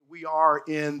We are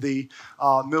in the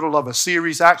middle of a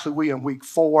series. Actually, we're in week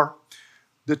 4.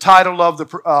 The title of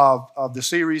the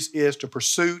series is To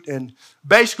Pursuit. And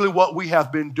basically what we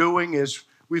have been doing is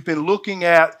we've been looking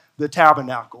at the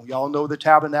tabernacle. Y'all know the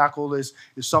tabernacle is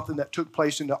something that took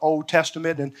place in the Old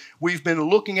Testament. And we've been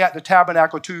looking at the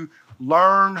tabernacle to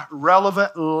learn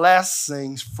relevant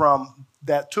lessons from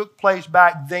that took place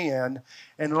back then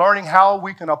and learning how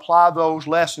we can apply those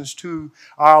lessons to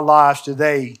our lives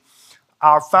today.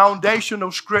 Our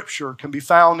foundational scripture can be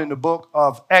found in the book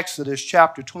of Exodus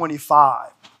chapter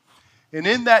 25. And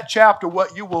in that chapter,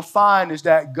 what you will find is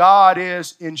that God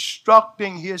is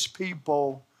instructing his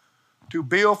people to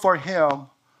build for him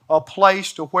a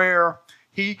place to where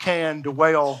he can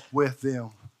dwell with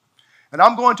them. And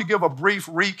I'm going to give a brief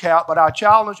recap, but I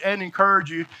challenge and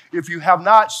encourage you, if you have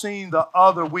not seen the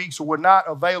other weeks or were not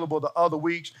available the other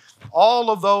weeks, all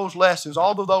of those lessons,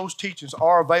 all of those teachings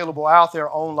are available out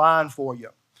there online for you.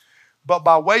 But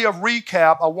by way of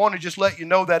recap, I want to just let you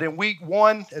know that in week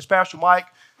 1, as Pastor Mike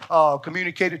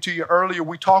communicated to you earlier,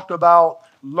 we talked about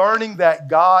learning that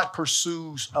God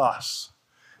pursues us.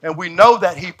 And we know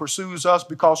that he pursues us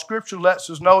because Scripture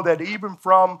lets us know that even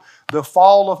from the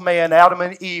fall of man, Adam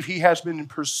and Eve, he has been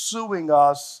pursuing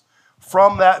us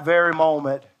from that very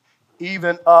moment,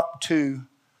 even up to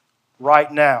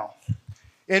right now.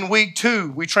 In week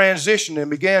 2, we transitioned and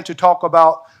began to talk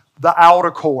about the outer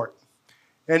court.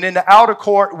 And in the outer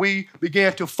court, we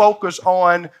began to focus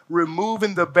on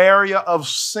removing the barrier of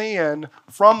sin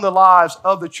from the lives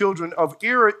of the children of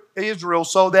Israel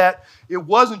so that it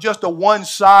wasn't just a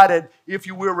one-sided, if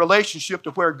you will, relationship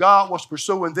to where God was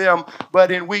pursuing them.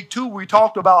 But in week 2, we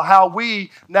talked about how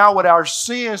we, now with our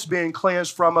sins being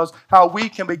cleansed from us, how we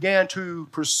can begin to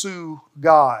pursue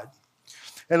God.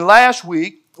 And last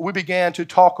week, we began to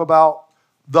talk about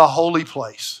the holy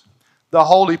place. The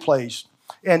holy place.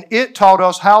 And it taught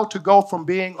us how to go from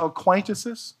being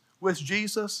acquaintances with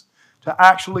Jesus to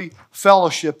actually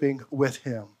fellowshipping with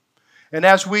him. And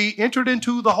as we entered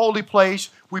into the holy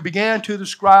place, we began to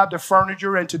describe the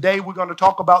furniture. And today we're going to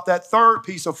talk about that third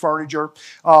piece of furniture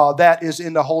that is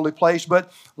in the holy place.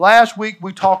 But last week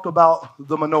we talked about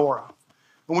the menorah.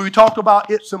 And we talked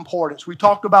about its importance. We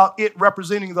talked about it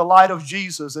representing the light of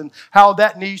Jesus and how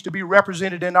that needs to be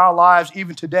represented in our lives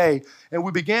even today. And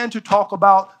we began to talk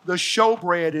about the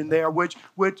showbread in there, which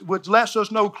lets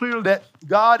us know clearly that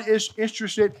God is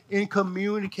interested in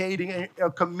communicating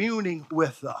and communing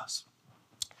with us.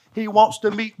 He wants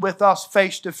to meet with us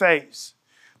face to face.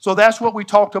 So that's what we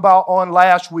talked about on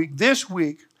last week. This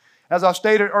week, as I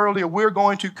stated earlier, we're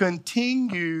going to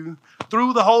continue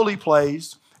through the holy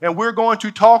place. And we're going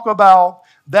to talk about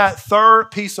that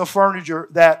third piece of furniture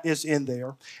that is in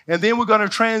there. And then we're going to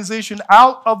transition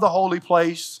out of the holy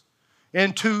place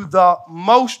into the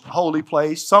most holy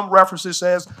place. Some references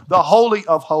says the Holy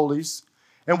of Holies.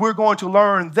 And we're going to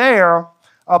learn there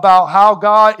about how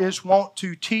God is want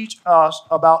to teach us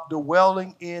about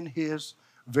dwelling in his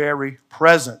very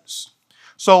presence.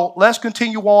 So let's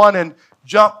continue on and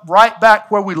jump right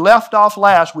back where we left off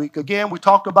last week. Again, we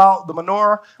talked about the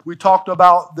menorah. We talked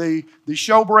about the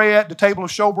showbread, the table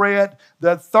of showbread.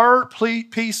 The third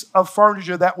piece of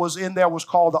furniture that was in there was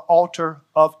called the altar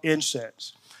of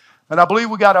incense. And I believe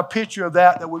we got a picture of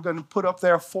that we're going to put up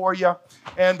there for you.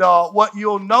 And what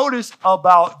you'll notice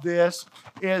about this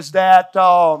is that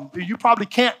you probably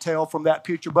can't tell from that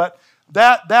picture, but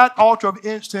that altar of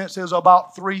incense is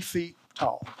about 3 feet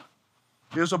tall.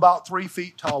 It's about 3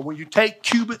 feet tall. When you take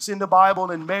cubits in the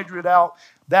Bible and measure it out,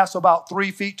 that's about 3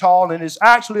 feet tall, and it's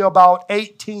actually about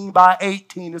 18 by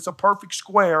 18. It's a perfect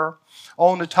square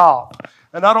on the top.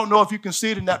 And I don't know if you can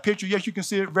see it in that picture. Yes, you can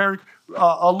see it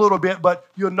a little bit, but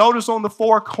you'll notice on the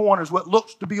 4 corners what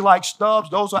looks to be like stubs,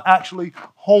 those are actually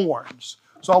horns.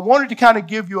 So I wanted to kind of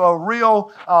give you a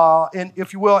real,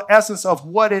 if you will, essence of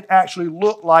what it actually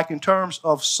looked like in terms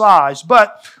of size.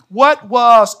 But what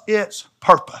was its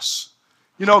purpose?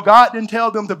 You know, God didn't tell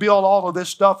them to build all of this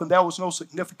stuff, and there was no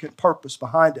significant purpose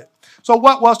behind it. So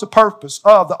what was the purpose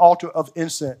of the altar of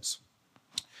incense?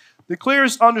 The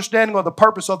clearest understanding of the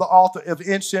purpose of the altar of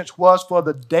incense was for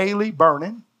the daily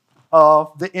burning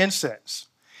of the incense.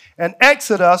 And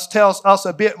Exodus tells us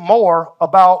a bit more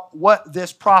about what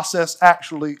this process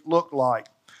actually looked like.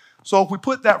 So if we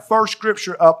put that first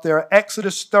scripture up there,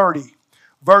 Exodus 30.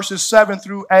 Verses 7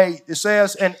 through 8, it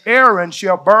says, "And Aaron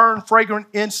shall burn fragrant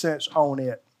incense on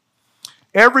it.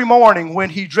 Every morning when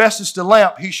he dresses the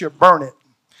lamp, he shall burn it.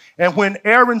 And when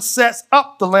Aaron sets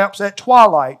up the lamps at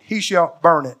twilight, he shall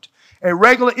burn it. A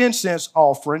regular incense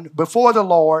offering before the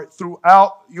Lord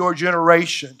throughout your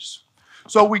generations."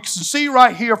 So we can see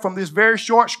right here from this very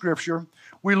short scripture,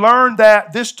 we learn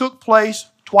that this took place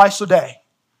twice a day.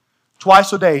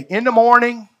 Twice a day, in the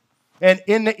morning and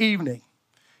in the evening.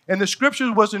 And the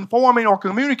scriptures was informing or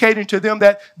communicating to them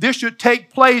that this should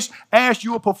take place as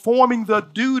you are performing the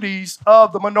duties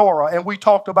of the menorah. And we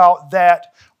talked about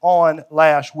that on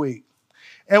last week.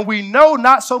 And we know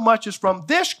not so much as from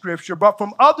this scripture, but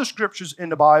from other scriptures in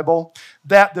the Bible,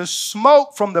 that the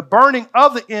smoke from the burning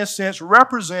of the incense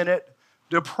represented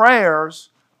the prayers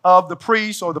of the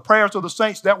priests or the prayers of the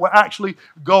saints that were actually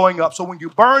going up. So when you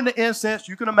burn the incense,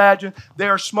 you can imagine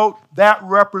there's smoke that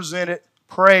represented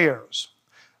prayers.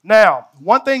 Now,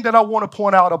 one thing that I want to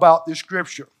point out about this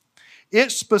scripture,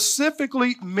 it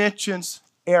specifically mentions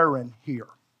Aaron here.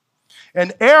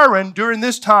 And Aaron, during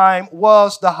this time,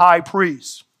 was the high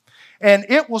priest. And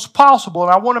it was possible,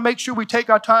 and I want to make sure we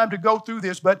take our time to go through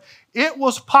this, but it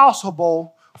was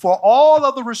possible for all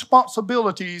of the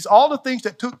responsibilities, all the things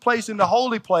that took place in the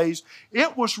holy place,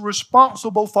 it was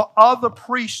responsible for other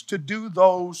priests to do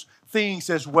those things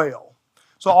as well.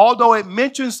 So although it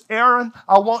mentions Aaron,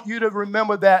 I want you to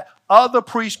remember that other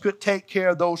priests could take care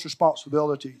of those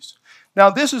responsibilities. Now,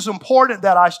 this is important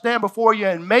that I stand before you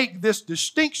and make this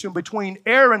distinction between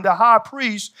Aaron, the high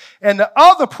priest, and the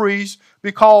other priests,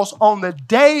 because on the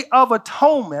Day of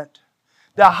Atonement,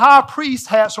 the high priest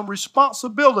had some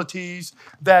responsibilities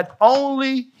that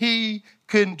only he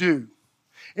can do.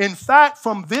 In fact,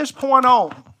 from this point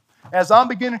on, as I'm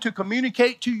beginning to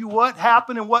communicate to you what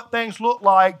happened and what things look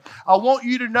like, I want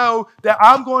you to know that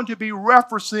I'm going to be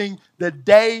referencing the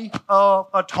Day of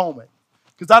Atonement,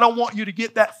 because I don't want you to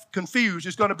get that confused.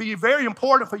 It's going to be very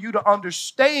important for you to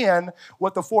understand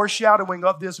what the foreshadowing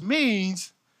of this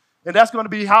means, and that's going to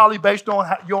be highly based on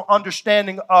your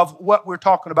understanding of what we're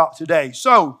talking about today.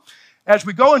 So, as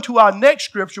we go into our next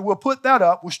scripture, we'll put that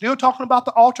up. We're still talking about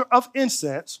the altar of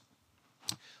incense.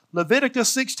 Leviticus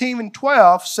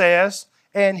 16:12 says,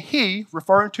 "And he,"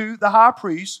 referring to the high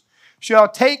priest, "shall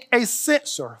take a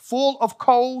censer full of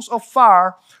coals of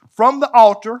fire from the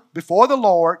altar before the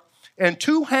Lord, and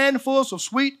 2 handfuls of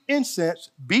sweet incense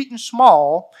beaten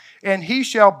small, and he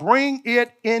shall bring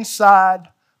it inside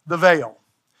the veil."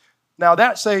 Now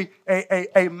that's a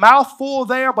mouthful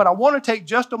there, but I want to take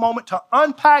just a moment to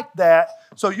unpack that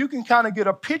so you can kind of get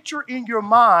a picture in your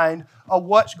mind of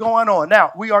what's going on.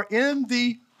 Now, we are in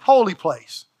the holy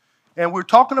place, and we're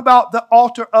talking about the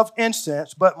altar of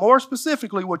incense, but more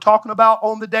specifically, we're talking about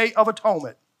on the Day of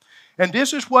Atonement. And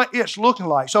this is what it's looking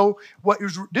like. So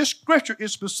this scripture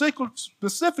is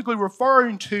specifically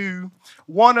referring to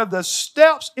one of the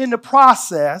steps in the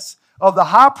process of the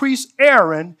high priest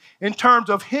Aaron in terms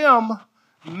of him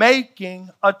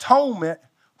making atonement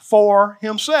for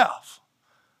himself.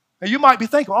 Now you might be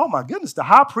thinking, oh my goodness, the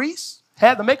high priest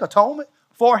had to make atonement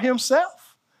for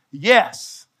himself?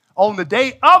 Yes. On the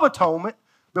Day of Atonement,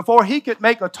 before he could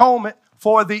make atonement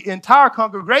for the entire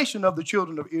congregation of the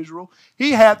children of Israel,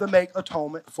 he had to make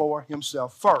atonement for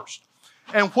himself first.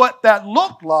 And what that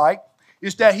looked like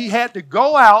is that he had to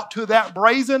go out to that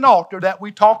brazen altar that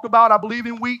we talked about, I believe,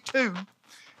 in week 2,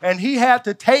 and he had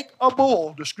to take a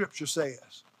bull, the scripture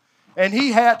says, and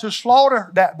he had to slaughter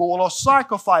that bull or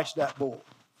sacrifice that bull.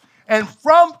 And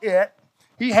from it,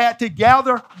 he had to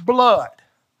gather blood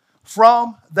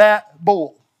from that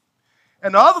bull.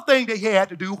 And the other thing that he had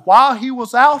to do while he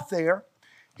was out there,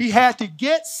 he had to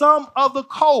get some of the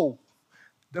coal,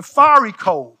 the fiery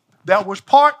coal that was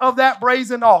part of that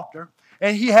brazen altar,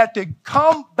 and he had to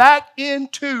come back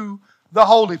into the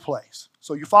holy place.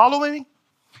 So you following me?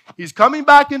 He's coming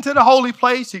back into the holy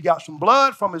place. He got some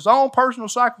blood from his own personal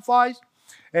sacrifice,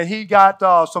 and he got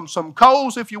some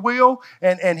coals, if you will,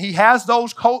 and he has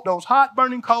those hot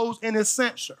burning coals in his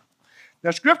censer. Now,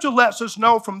 Scripture lets us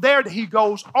know from there that he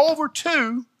goes over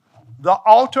to the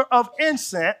altar of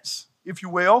incense, if you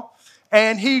will,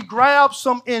 and he grabs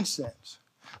some incense.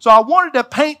 So I wanted to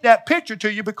paint that picture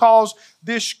to you because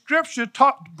this Scripture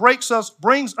brings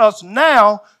us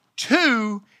now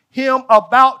to him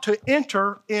about to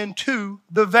enter into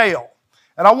the veil.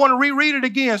 And I want to reread it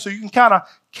again so you can kind of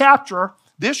capture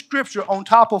this Scripture on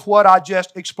top of what I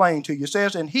just explained to you. It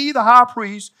says, "And he, the high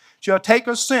priest, shall take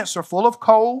a censer full of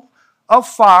coal of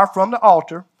fire from the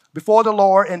altar before the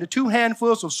Lord, and the 2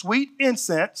 handfuls of sweet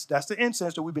incense," that's the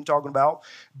incense that we've been talking about,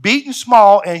 "beaten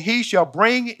small, and he shall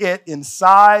bring it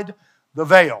inside the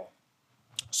veil."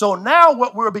 So now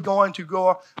what we'll be going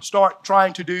to start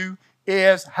trying to do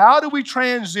is, how do we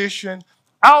transition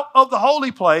out of the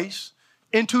holy place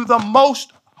into the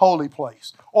most holy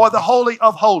place, or the Holy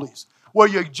of Holies, where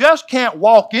you just can't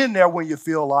walk in there when you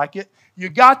feel like it. You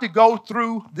got to go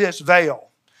through this veil.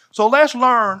 So let's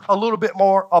learn a little bit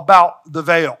more about the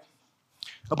veil.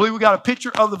 I believe we got a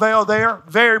picture of the veil there.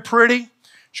 Very pretty.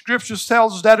 Scripture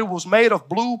tells us that it was made of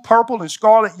blue, purple, and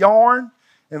scarlet yarn,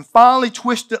 and finely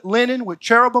twisted linen with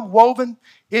cherubim woven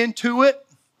into it.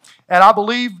 And I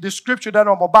believe the scripture that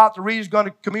I'm about to read is going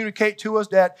to communicate to us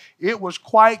that it was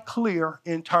quite clear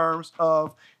in terms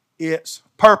of its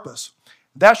purpose.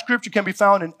 That scripture can be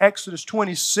found in Exodus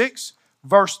 26,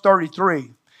 verse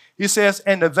 33. It says,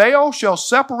 "And the veil shall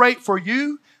separate for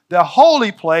you the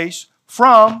holy place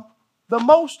from the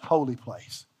most holy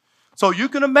place." So you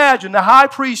can imagine the high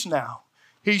priest now.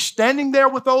 He's standing there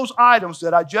with those items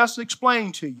that I just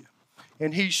explained to you.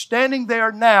 And he's standing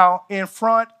there now in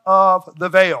front of the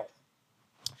veil.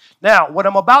 Now, what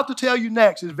I'm about to tell you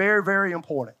next is very, very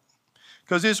important,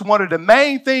 because it's one of the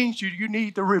main things you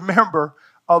need to remember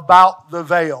about the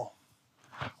veil.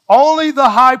 Only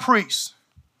the high priest,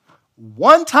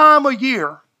 one time a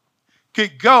year,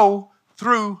 could go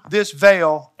through this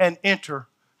veil and enter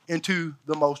into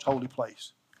the most holy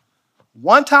place.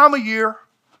 One time a year,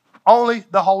 only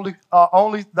the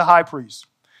high priest.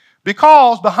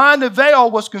 Because behind the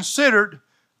veil was considered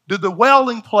the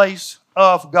dwelling place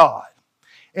of God.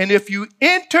 And if you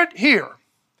entered here,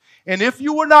 and if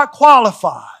you were not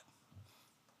qualified,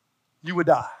 you would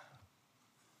die.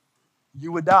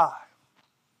 You would die.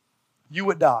 You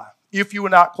would die if you were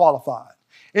not qualified.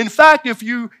 In fact, if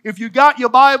you got your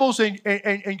Bibles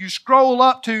and you scroll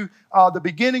up to the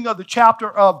beginning of the chapter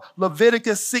of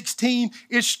Leviticus 16,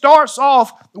 it starts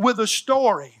off with a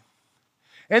story.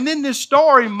 And in this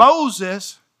story,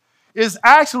 Moses is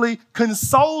actually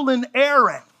consoling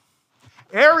Aaron.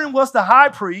 Aaron was the high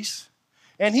priest,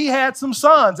 and he had some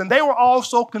sons, and they were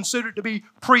also considered to be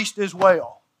priests as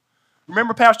well.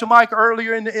 Remember Pastor Mike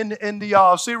earlier in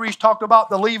the series talked about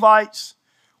the Levites?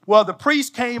 Well, the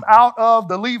priest came out of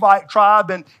the Levite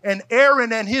tribe, and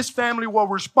Aaron and his family were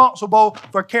responsible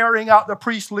for carrying out the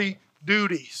priestly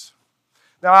duties.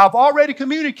 Now, I've already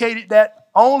communicated that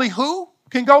only who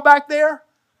can go back there?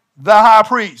 The high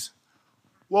priest.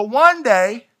 Well, one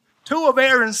day, two of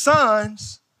Aaron's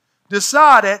sons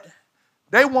decided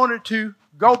they wanted to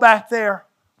go back there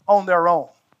on their own.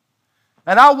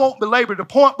 And I won't belabor the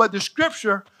point, but the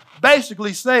scripture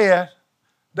basically said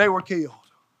they were killed.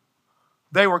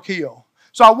 They were killed.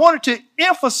 So I wanted to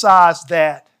emphasize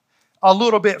that a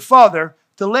little bit further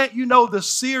to let you know the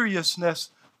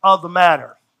seriousness of the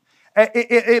matter.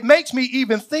 It makes me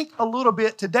even think a little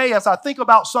bit today as I think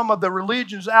about some of the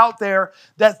religions out there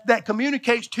that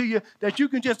communicates to you that you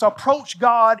can just approach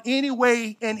God any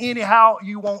way and anyhow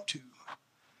you want to.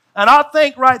 And I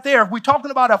think right there, if we're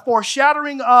talking about a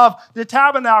foreshadowing of the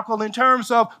tabernacle in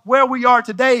terms of where we are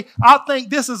today, I think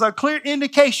this is a clear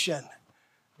indication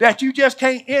that you just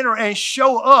can't enter and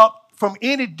show up from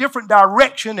any different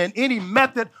direction in any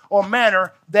method or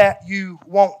manner that you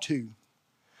want to.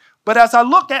 But as I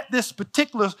look at this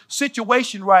particular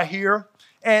situation right here,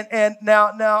 and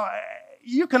now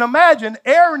you can imagine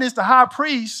Aaron is the high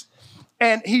priest,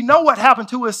 and he know what happened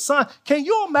to his son. Can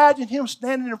you imagine him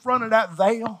standing in front of that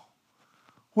veil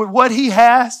with what he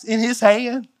has in his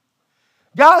hand?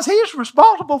 Guys, he's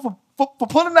responsible for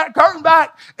pulling that curtain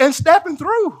back and stepping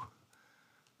through.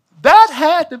 That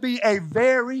had to be a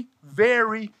very,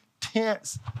 very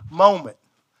tense moment.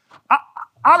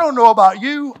 I don't know about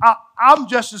you. I'm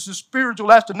just as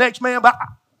spiritual as the next man, but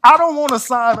I don't want to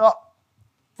sign up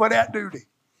for that duty.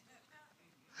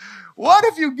 What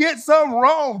if you get something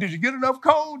wrong? Did you get enough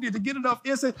cold? Did you get enough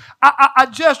incense? I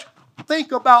just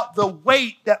think about the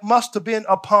weight that must have been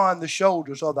upon the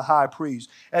shoulders of the high priest,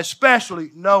 especially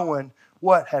knowing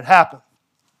what had happened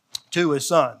to his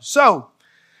son. So,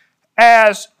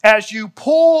 as you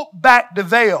pull back the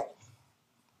veil,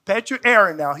 picture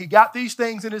Aaron now. He got these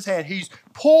things in his hand. He's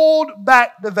pulled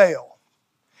back the veil.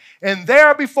 And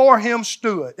there before him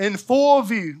stood, in full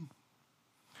view,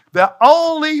 the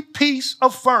only piece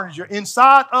of furniture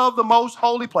inside of the most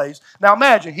holy place. Now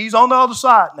imagine, he's on the other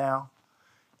side now.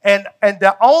 And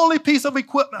the only piece of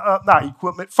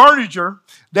furniture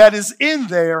that is in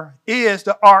there is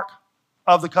the Ark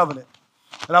of the Covenant.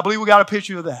 And I believe we got a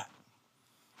picture of that.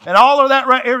 And all of that,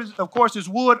 right, of course, is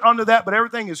wood under that, but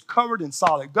everything is covered in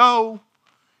solid gold.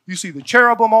 You see the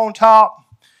cherubim on top.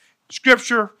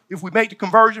 Scripture, if we make the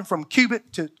conversion from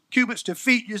cubits to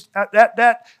feet,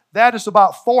 that is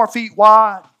about 4 feet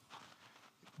wide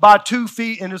by 2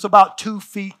 feet, and it's about 2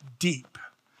 feet deep.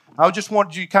 I just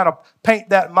wanted you to kind of paint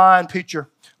that mind picture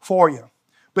for you.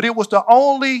 But it was the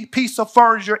only piece of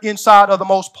furniture inside of the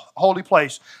most holy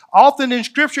place. Often in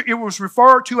Scripture, it was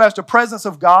referred to as the presence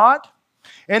of God.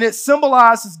 And it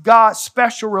symbolizes God's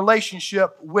special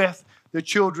relationship with the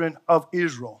children of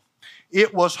Israel.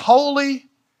 It was holy,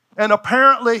 and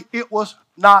apparently it was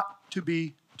not to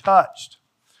be touched.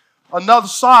 Another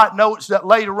side notes that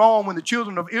later on, when the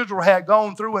children of Israel had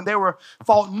gone through and they were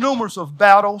fought numerous of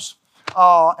battles,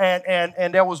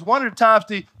 and there was one of the times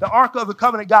the Ark of the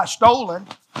Covenant got stolen,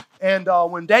 and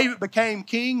when David became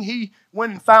king, he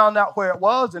went and found out where it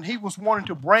was, and he was wanting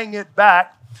to bring it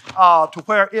back to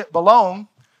where it belonged.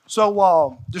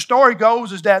 So the story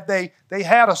goes is that they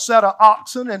had a set of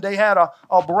oxen, and they had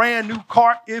a brand new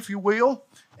cart, if you will,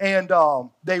 and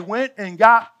they went and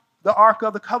got the Ark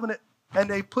of the Covenant, and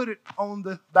they put it on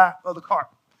the back of the cart.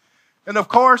 And of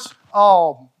course,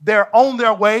 they're on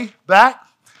their way back,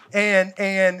 and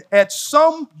at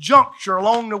some juncture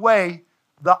along the way,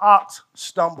 the ox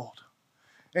stumbled.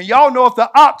 And y'all know if the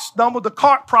ox stumbled, the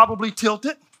cart probably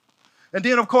tilted. And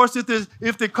then, of course, if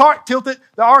the cart tilted,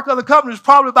 the Ark of the Covenant is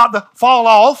probably about to fall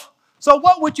off. So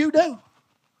what would you do?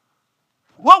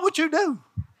 What would you do?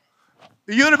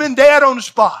 You'd have been dead on the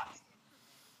spot.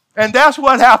 And that's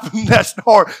what happened in that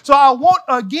story. So I want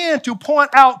again to point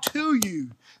out to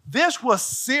you, this was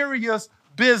serious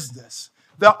business.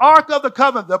 The Ark of the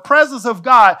Covenant, the presence of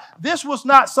God, this was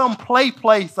not some play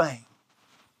thing.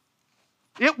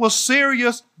 It was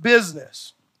serious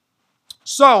business.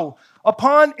 So,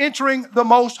 upon entering the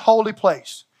most holy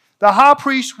place, the high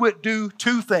priest would do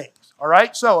two things. All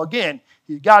right? So, again,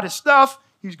 he got his stuff.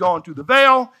 He's going through the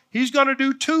veil. He's going to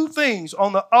do two things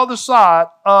on the other side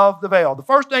of the veil. The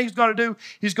first thing he's going to do,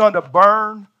 he's going to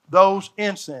burn those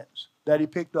incense that he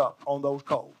picked up on those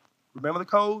coals. Remember the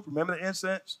coals? Remember the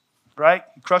incense? Right?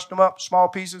 He crushed them up, small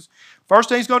pieces. First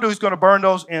thing he's going to do, he's going to burn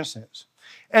those incense.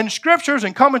 And scriptures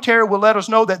and commentary will let us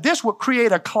know that this would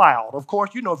create a cloud. Of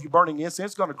course, you know if you're burning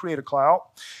incense, it's going to create a cloud.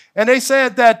 And they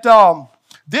said that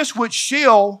this would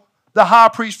shield the high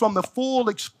priest from the full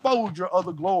exposure of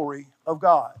the glory of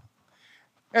God.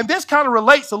 And this kind of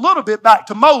relates a little bit back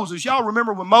to Moses. Y'all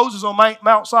remember when Moses on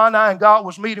Mount Sinai and God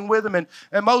was meeting with him, and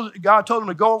God told him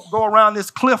to go around this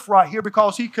cliff right here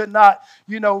because he could not,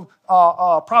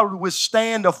 probably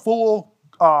withstand the full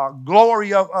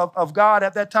glory of God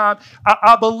at that time.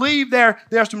 I believe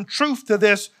there's some truth to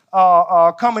this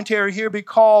commentary here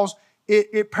because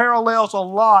it parallels a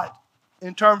lot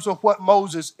in terms of what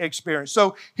Moses experienced.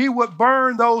 So he would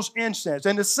burn those incense.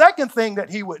 And the second thing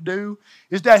that he would do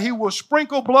is that he would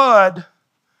sprinkle blood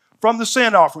from the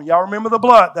sin offering. Y'all remember the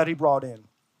blood that he brought in.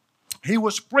 He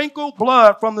would sprinkle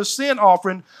blood from the sin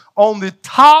offering on the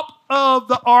top of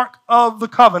the Ark of the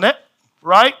Covenant,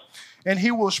 right? And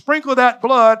he will sprinkle that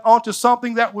blood onto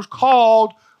something that was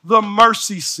called the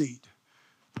mercy seat.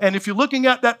 And if you're looking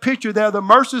at that picture there, the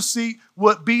mercy seat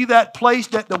would be that place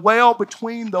that dwelled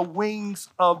between the wings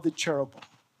of the cherubim,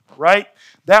 right?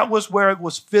 That was where it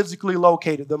was physically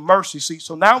located, the mercy seat.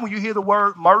 So now when you hear the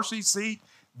word mercy seat,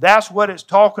 that's what it's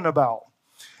talking about.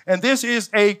 And this is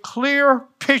a clear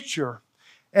picture,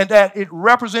 and that it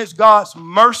represents God's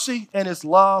mercy and his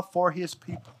love for his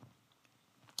people.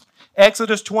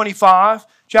 Exodus 25,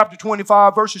 chapter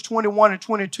 25, verses 21 and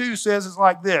 22 says it's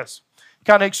like this.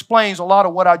 Kind of explains a lot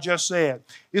of what I just said.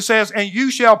 It says, and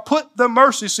you shall put the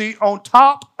mercy seat on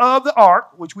top of the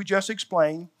ark, which we just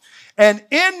explained, and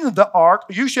in the ark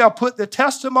you shall put the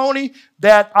testimony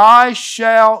that I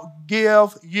shall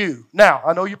give you. Now,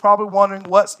 I know you're probably wondering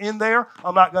what's in there.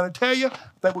 I'm not going to tell you.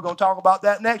 I think we're going to talk about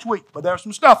that next week, but there's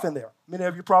some stuff in there. Many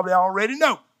of you probably already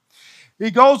know. He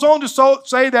goes on to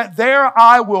say that there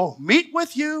I will meet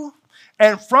with you,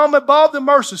 and from above the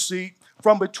mercy seat,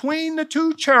 from between the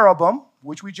two cherubim,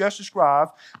 which we just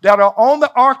described, that are on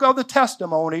the ark of the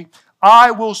testimony, I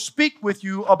will speak with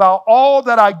you about all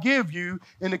that I give you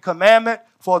in the commandment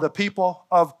for the people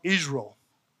of Israel.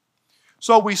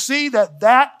 So we see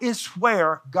that is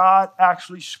where God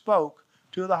actually spoke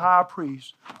to the high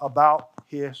priest about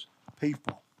his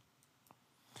people.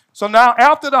 So now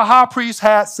after the high priest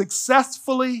had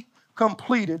successfully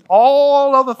completed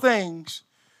all of the things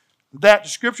that the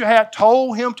scripture had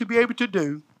told him to be able to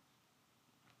do,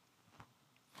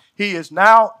 he is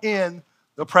now in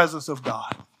the presence of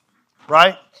God,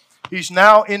 right? He's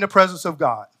now in the presence of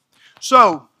God.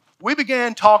 So we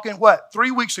began talking,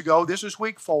 3 weeks ago, this is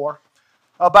week 4,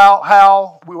 about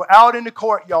how we were out in the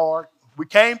courtyard. We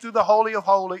came through the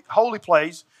holy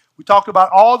place. We talked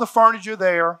about all the furniture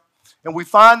there, and we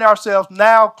find ourselves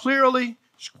now clearly,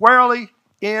 squarely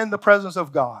in the presence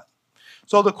of God.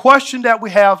 So the question that we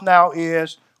have now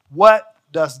is, what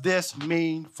does this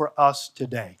mean for us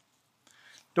today?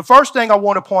 The first thing I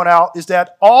want to point out is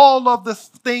that all of the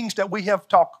things that we have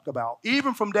talked about,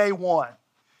 even from day one,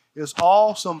 is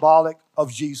all symbolic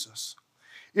of Jesus.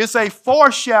 It's a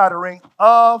foreshadowing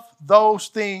of those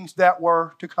things that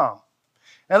were to come.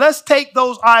 And let's take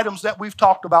those items that we've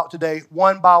talked about today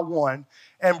one by one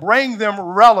and bring them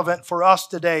relevant for us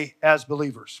today as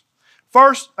believers.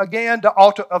 First, again, the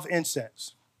altar of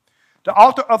incense. The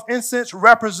altar of incense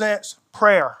represents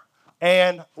prayer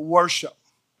and worship.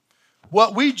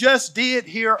 What we just did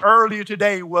here earlier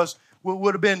today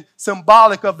would have been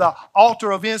symbolic of the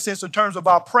altar of incense in terms of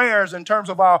our prayers, in terms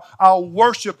of our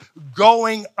worship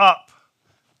going up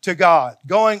to God,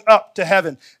 going up to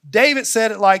heaven. David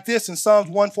said it like this in Psalms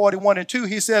 141:2.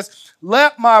 He says,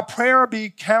 "Let my prayer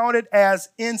be counted as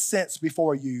incense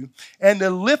before you, and the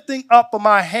lifting up of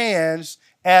my hands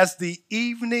as the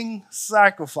evening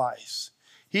sacrifice."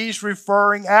 He's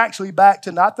referring actually back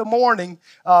to not the morning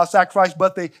sacrifice,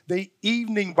 but the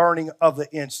evening burning of the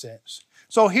incense.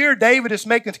 So here David is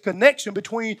making a connection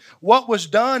between what was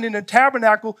done in the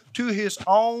tabernacle to his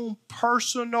own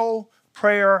personal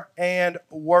prayer and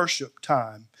worship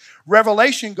time.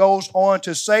 Revelation goes on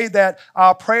to say that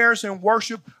our prayers and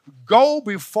worship go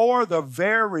before the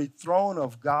very throne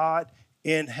of God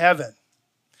in heaven.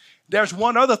 There's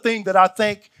one other thing that I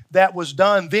think that was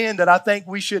done then that I think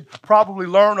we should probably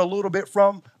learn a little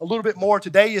bit more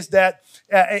today is that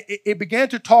it began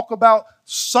to talk about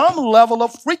some level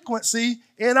of frequency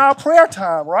in our prayer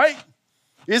time, right?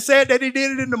 It said that he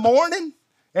did it in the morning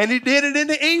and he did it in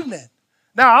the evening.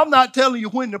 Now, I'm not telling you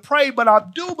when to pray, but I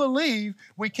do believe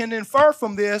we can infer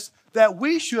from this that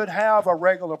we should have a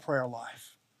regular prayer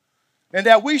life and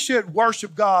that we should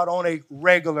worship God on a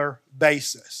regular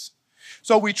basis.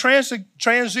 So we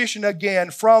transition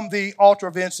again from the altar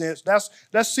of incense.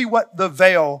 Let's see what the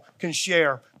veil can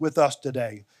share with us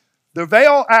today. The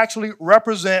veil actually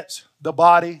represents the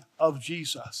body of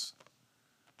Jesus.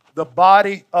 The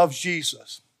body of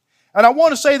Jesus. And I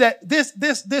want to say that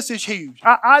this is huge.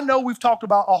 I know we've talked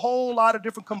about a whole lot of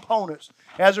different components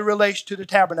as it relates to the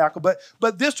tabernacle,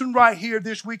 but this one right here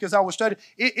this week as I was studying,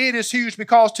 it is huge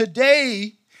because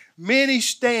today many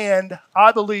stand,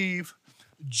 I believe,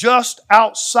 just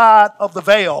outside of the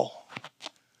veil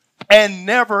and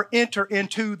never enter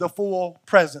into the full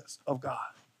presence of God.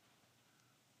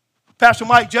 Pastor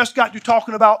Mike just got you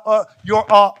talking about your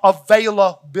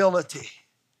availability.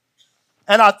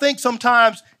 And I think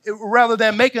sometimes rather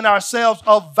than making ourselves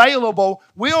available,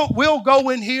 we'll go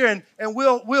in here and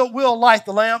we'll light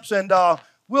the lamps and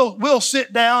we'll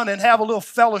sit down and have a little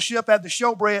fellowship at the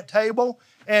showbread table.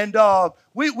 And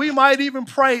we might even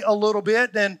pray a little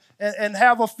bit and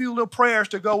have a few little prayers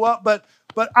to go up. But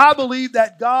I believe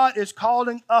that God is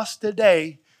calling us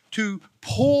today to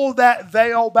pull that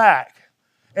veil back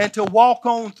and to walk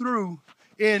on through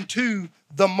into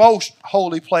the most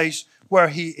holy place where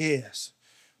he is.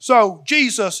 So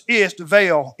Jesus is the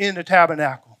veil in the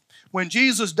tabernacle. When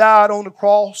Jesus died on the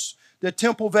cross, the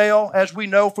temple veil, as we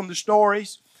know from the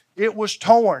stories, it was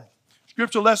torn.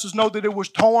 Scripture lets us know that it was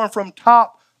torn from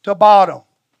top to bottom.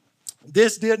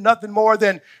 This did nothing more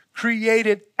than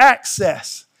created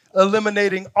access,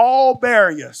 eliminating all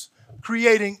barriers,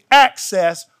 creating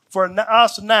access for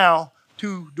us now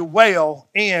to dwell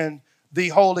in the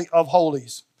Holy of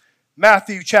Holies.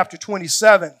 Matthew chapter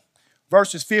 27,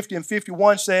 verses 50 and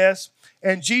 51 says,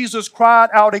 "And Jesus cried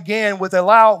out again with a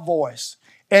loud voice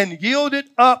and yielded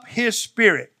up his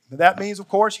spirit." That means, of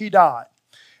course, he died.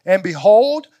 "And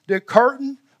behold, the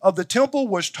curtain of the temple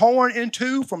was torn in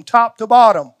two from top to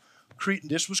bottom."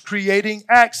 This was creating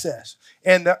access.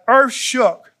 "And the earth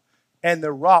shook and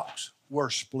the rocks were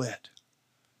split."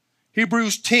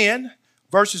 Hebrews 10,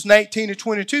 verses 19 to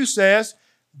 22 says,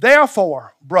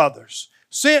 "Therefore, brothers,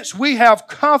 since we have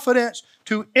confidence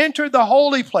to enter the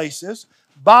holy places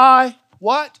by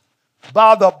what?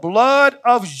 By the blood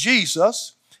of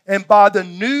Jesus and by the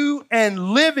new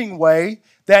and living way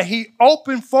that he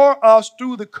opened for us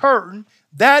through the curtain,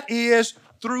 that is,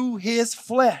 through his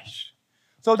flesh."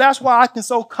 So that's why I can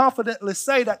so confidently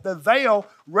say that the veil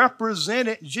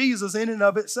represented Jesus in and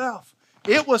of itself.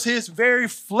 It was his very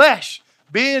flesh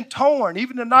being torn,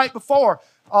 even the night before,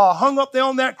 hung up there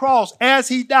on that cross as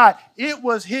he died. It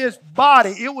was his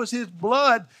body, it was his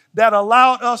blood that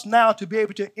allowed us now to be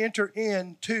able to enter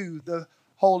into the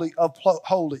Holy of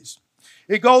Holies.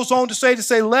 It goes on to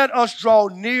say, "Let us draw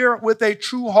near with a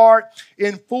true heart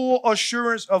in full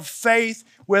assurance of faith,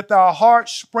 with our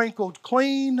hearts sprinkled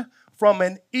clean from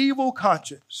an evil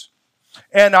conscience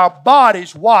and our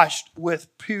bodies washed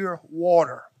with pure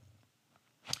water."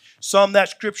 Sum that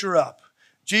scripture up.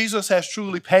 Jesus has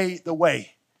truly paid the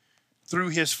way through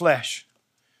his flesh.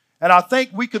 And I think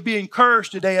we could be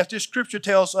encouraged today, as this scripture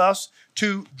tells us,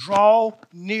 to draw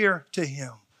near to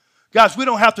him. Guys, we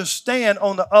don't have to stand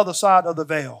on the other side of the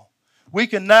veil. We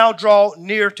can now draw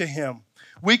near to him.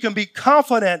 We can be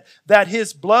confident that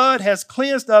his blood has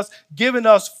cleansed us, giving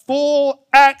us full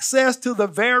access to the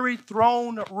very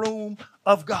throne room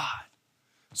of God.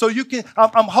 So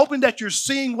I'm hoping that you're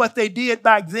seeing what they did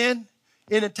back then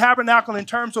in the tabernacle in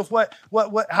terms of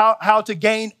how to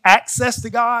gain access to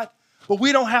God. But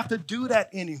we don't have to do that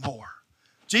anymore.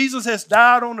 Jesus has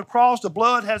died on the cross. The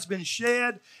blood has been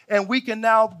shed. And we can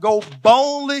now go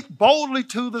boldly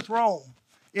to the throne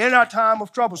in our time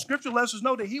of trouble. Scripture lets us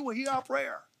know that he will hear our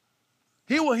prayer.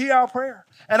 He will hear our prayer.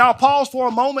 And I'll pause for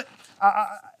a moment.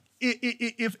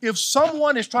 If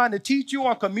someone is trying to teach you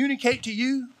or communicate to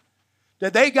you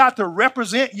that they got to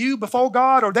represent you before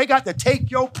God or they got to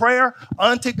take your prayer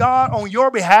unto God on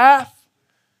your behalf,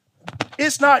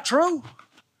 it's not true.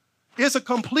 It's a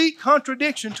complete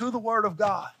contradiction to the Word of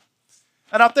God.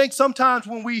 And I think sometimes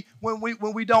when we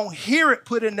don't hear it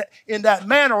put in that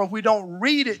manner, or if we don't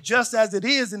read it just as it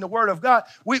is in the Word of God,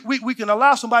 we can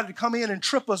allow somebody to come in and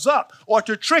trip us up or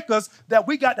to trick us that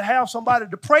we got to have somebody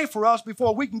to pray for us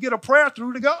before we can get a prayer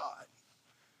through to God.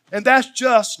 And that's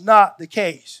just not the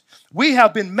case. We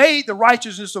have been made the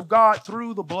righteousness of God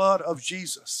through the blood of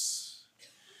Jesus.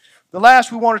 The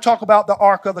last we want to talk about the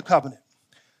Ark of the Covenant.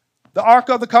 The Ark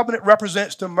of the Covenant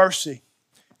represents the mercy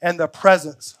and the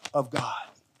presence of God.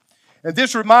 And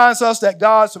this reminds us that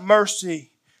God's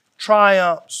mercy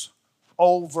triumphs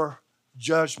over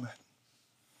judgment.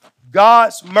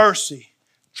 God's mercy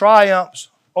triumphs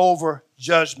over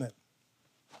judgment.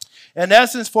 In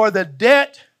essence, for the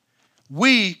debt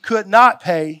we could not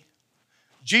pay,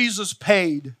 Jesus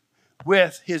paid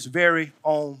with his very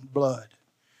own blood,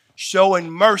 showing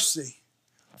mercy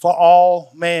for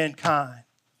all mankind.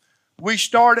 We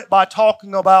started by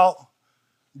talking about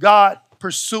God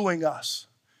pursuing us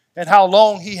and how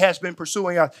long he has been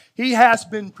pursuing us. He has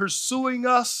been pursuing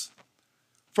us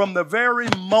from the very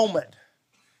moment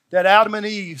that Adam and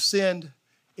Eve sinned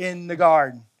in the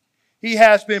garden. He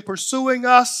has been pursuing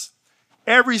us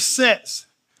ever since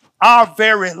our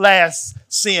very last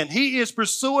sin. He is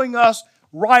pursuing us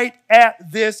right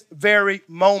at this very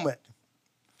moment.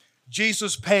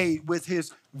 Jesus paid with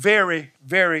his very,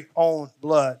 very own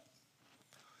blood.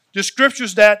 The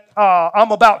scriptures that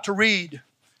I'm about to read,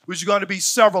 which is going to be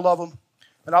several of them,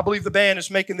 and I believe the band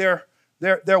is making their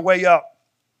way up.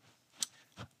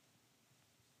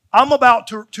 I'm about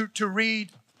to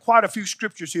read quite a few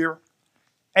scriptures here,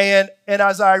 and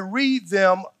as I read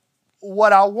them,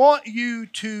 what I want you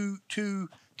to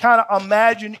kind of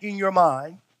imagine in your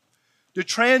mind, the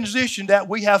transition that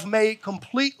we have made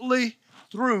completely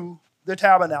through the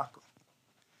tabernacle.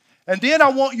 And then I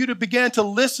want you to begin to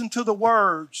listen to the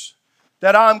words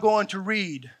that I'm going to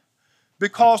read,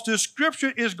 because the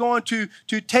scripture is going to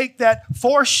take that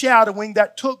foreshadowing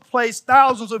that took place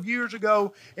thousands of years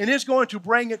ago, and it's going to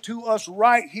bring it to us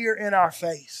right here in our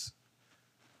face.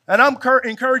 And I'm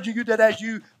encouraging you that as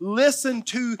you listen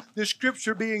to the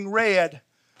scripture being read,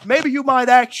 maybe you might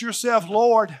ask yourself,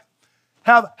 Lord,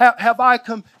 have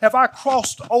I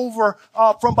crossed over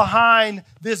from behind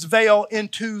this veil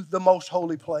into the most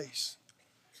holy place?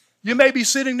 You may be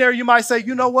sitting there, you might say,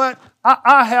 you know what?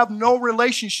 I have no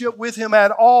relationship with him at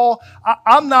all.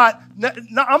 I'm not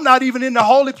even in the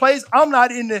holy place. I'm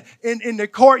not in the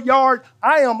courtyard.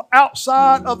 I am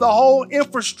outside of the whole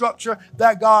infrastructure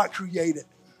that God created.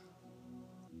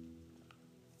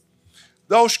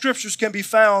 Those scriptures can be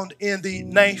found in the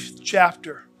 9th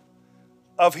chapter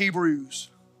of Hebrews.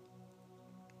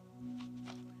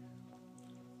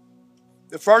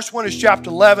 The first one is chapter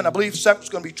 11. I believe the second is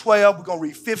going to be 12. We're going to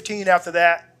read 15 after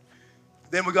that.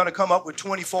 Then we're going to come up with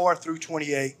 24 through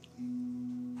 28.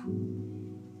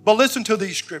 But listen to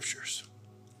these scriptures.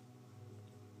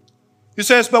 It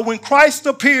says, but when Christ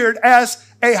appeared as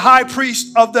a high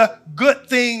priest of the good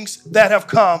things that have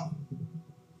come,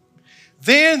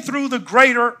 then through the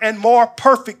greater and more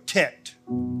perfect tent,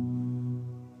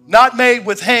 not made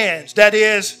with hands, that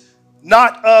is,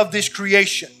 not of this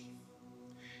creation,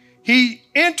 he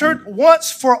entered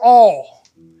once for all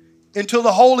into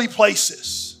the holy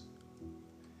places,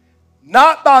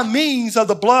 not by means of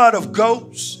the blood of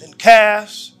goats and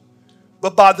calves,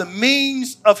 but by the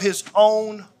means of his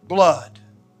own blood,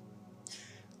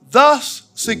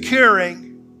 thus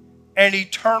securing an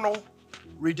eternal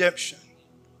redemption.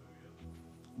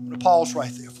 I'm going to pause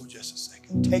right there for just a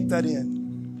second. Take that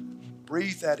in.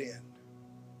 Breathe that in.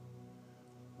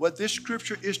 What this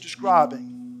scripture is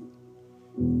describing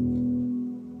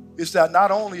is that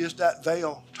not only is that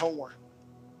veil torn,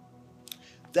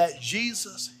 that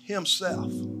Jesus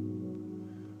himself,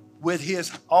 with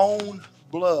his own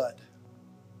blood,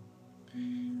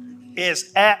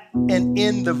 is at and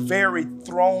in the very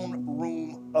throne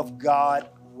room of God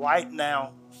right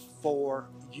now for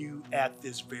you at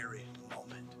this very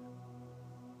moment.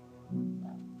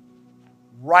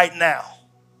 Right now.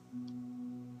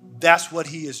 That's what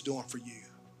he is doing for you.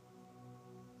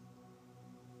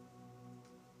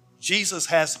 Jesus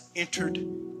has entered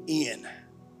in.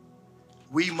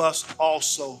 We must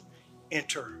also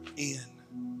enter in.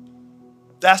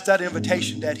 That's that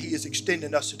invitation that he is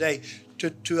extending us today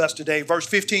to us today. Verse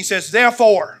 15 says,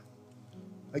 therefore,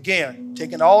 again,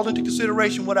 taking all into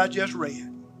consideration what I just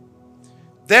read.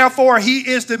 Therefore, he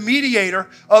is the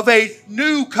mediator of a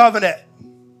new covenant,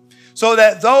 so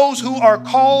that those who are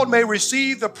called may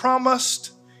receive the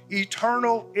promised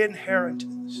eternal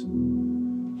inheritance.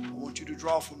 I want you to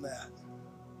draw from that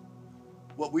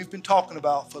what we've been talking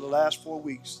about for the last 4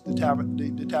 weeks. The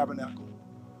tabernacle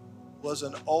was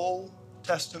an Old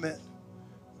Testament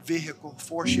vehicle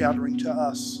foreshadowing to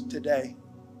us today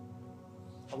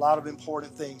a lot of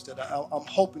important things that I'm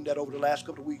hoping that over the last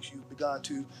couple of weeks you've begun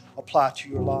to apply to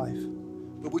your life.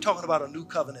 But we're talking about a new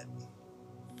covenant.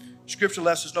 Scripture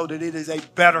lets us know that it is a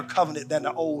better covenant than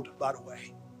the old, by the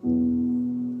way.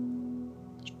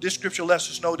 This scripture lets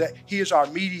us know that he is our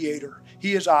mediator.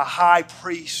 He is our high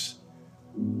priest.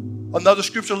 Another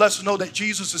scripture lets us know that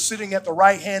Jesus is sitting at the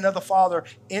right hand of the Father,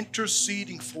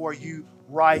 interceding for you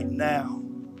right now.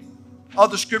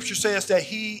 Other scripture says that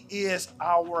he is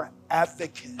our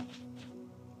advocate.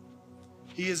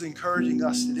 He is encouraging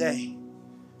us today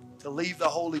to leave the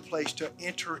holy place, to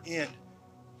enter in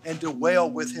and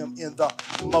dwell with him in the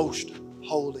most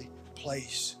holy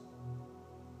place.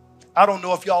 I don't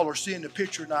know if y'all are seeing the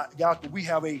picture or not, guys, but we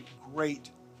have a great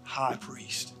high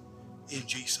priest in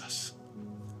Jesus.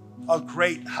 A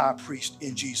great high priest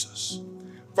in Jesus.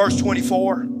 Verse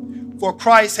 24, for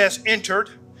Christ has entered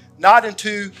not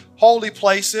into holy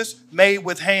places made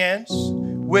with hands,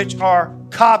 which are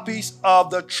copies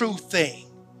of the true thing.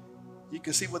 You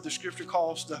can see what the scripture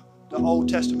calls the Old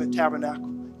Testament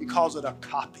tabernacle. He calls it a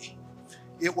copy.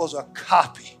 It was a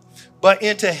copy. But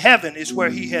into heaven is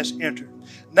where he has entered,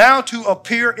 now to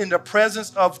appear in the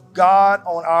presence of God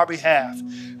on our behalf.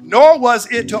 Nor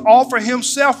was it to offer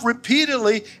himself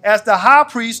repeatedly as the high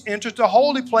priest enters the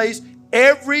holy place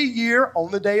every year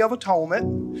on the Day of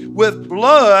Atonement with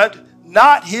blood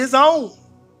not his own.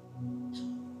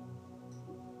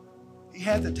 He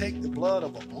had to take the blood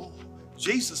of a bull.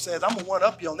 Jesus says, I'm going to one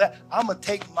up you on that. I'm going to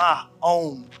take my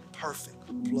own perfect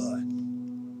blood.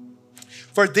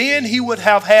 For then he would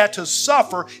have had to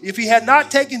suffer. If he had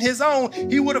not taken his own,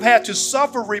 he would have had to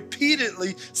suffer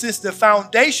repeatedly since the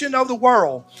foundation of the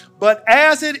world. But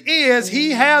as it is,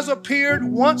 he has appeared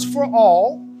once for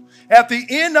all at the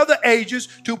end of the ages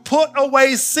to put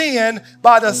away sin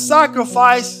by the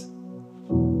sacrifice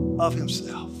of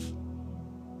himself.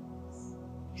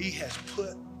 He has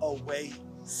put away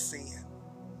sin.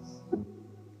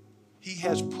 He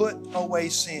has put away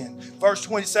sin. Verse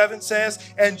 27 says,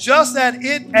 and just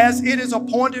as it is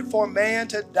appointed for man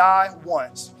to die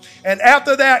once, and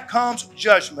after that comes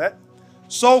judgment,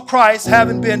 so Christ,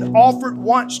 having been offered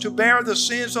once to bear the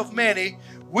sins of many,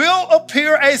 will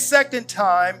appear a second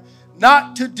time,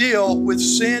 not to deal with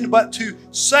sin, but to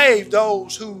save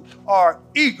those who are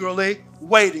eagerly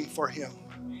waiting for him.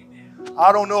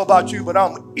 I don't know about you, but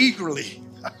I'm eagerly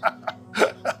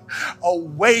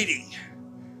awaiting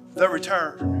the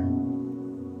return.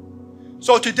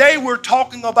 So today we're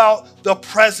talking about the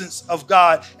presence of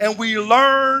God, and we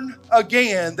learn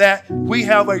again that we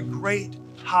have a great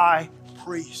high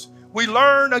priest. We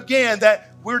learn again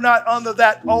that we're not under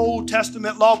that Old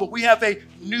Testament law, but we have a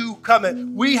new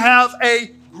covenant. We have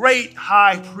a great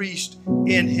high priest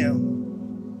in him.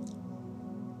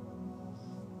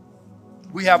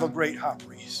 We have a great high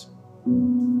priest.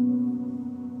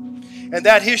 And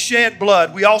that his shed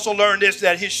blood, we also learned this,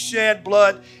 that his shed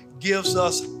blood gives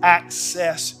us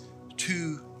access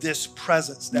to this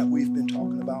presence that we've been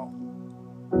talking about.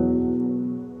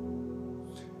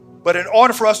 But in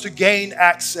order for us to gain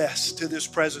access to this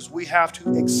presence, we have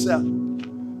to accept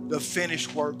the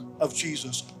finished work of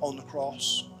Jesus on the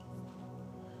cross.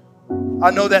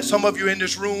 I know that some of you in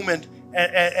this room and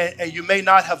you may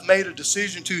not have made a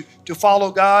decision to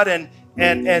follow God, and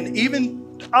even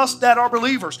us that are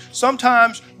believers,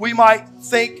 sometimes we might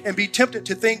think and be tempted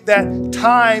to think that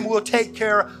time will take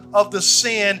care of the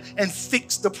sin and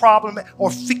fix the problem or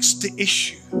fix the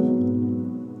issue.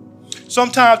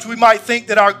 Sometimes we might think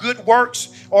that our good works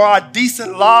or our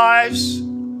decent lives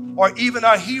or even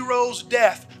our hero's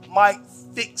death might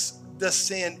fix the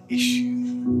sin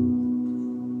issue.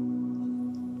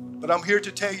 But I'm here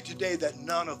to tell you today that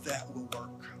none of that will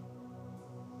work.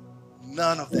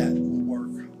 None of that will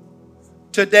work.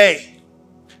 Today,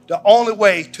 the only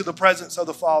way to the presence of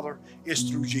the Father is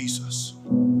through Jesus.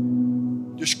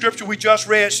 The scripture we just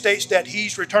read states that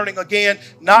he's returning again,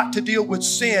 not to deal with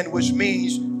sin, which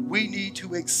means we need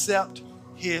to accept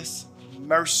his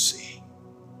mercy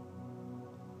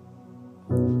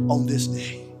on this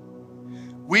day.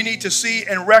 We need to see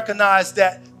and recognize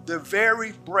that the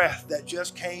very breath that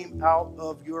just came out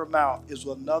of your mouth is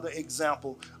another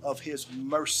example of his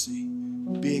mercy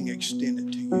being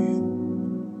extended to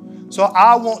you. So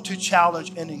I want to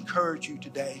challenge and encourage you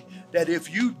today that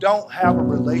if you don't have a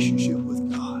relationship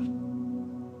with God,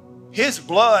 his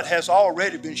blood has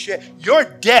already been shed. Your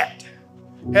debt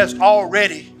has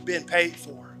already been paid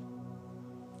for.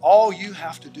 All you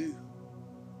have to do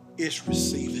is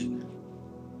receive it.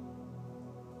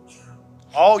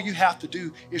 All you have to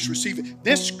do is receive it.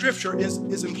 This scripture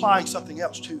is implying something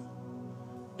else too.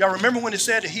 Y'all remember when it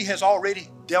said that he has already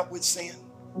dealt with sin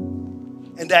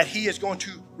and that he is going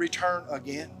to return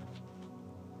again?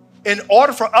 In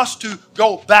order for us to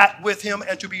go back with him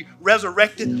and to be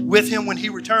resurrected with him when he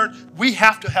returns, we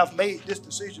have to have made this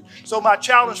decision. So my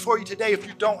challenge for you today, if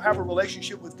you don't have a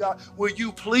relationship with God, will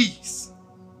you please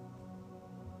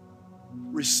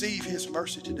receive his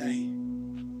mercy today?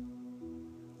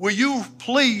 Will you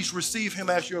please receive him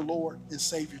as your Lord and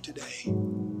Savior today?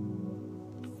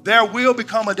 There will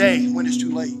become a day when it's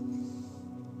too late.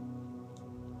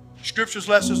 Scriptures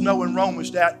lets us know in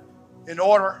Romans that in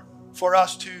order for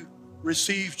us to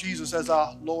receive Jesus as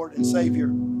our Lord and Savior,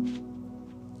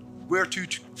 we're to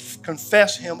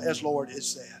confess him as Lord, it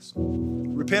says.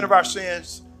 Repent of our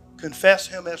sins, confess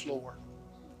him as Lord,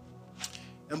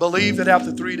 and believe that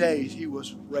after 3 days he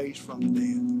was raised from the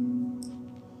dead.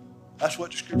 That's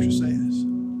what the scripture says.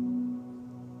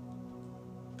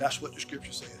 That's what the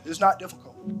scripture says. It's not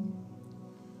difficult.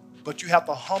 But you have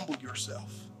to humble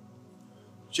yourself.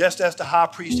 Just as the high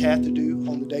priest had to do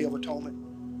on the Day of Atonement.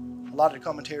 A lot of the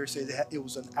commentaries say that it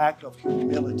was an act of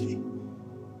humility.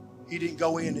 He didn't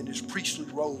go in his priestly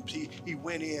robes. He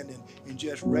went in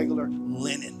just regular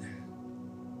linen.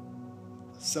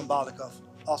 Symbolic of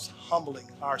us humbling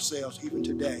ourselves even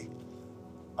today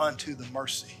unto the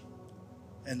mercy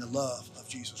and the love of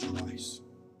Jesus Christ.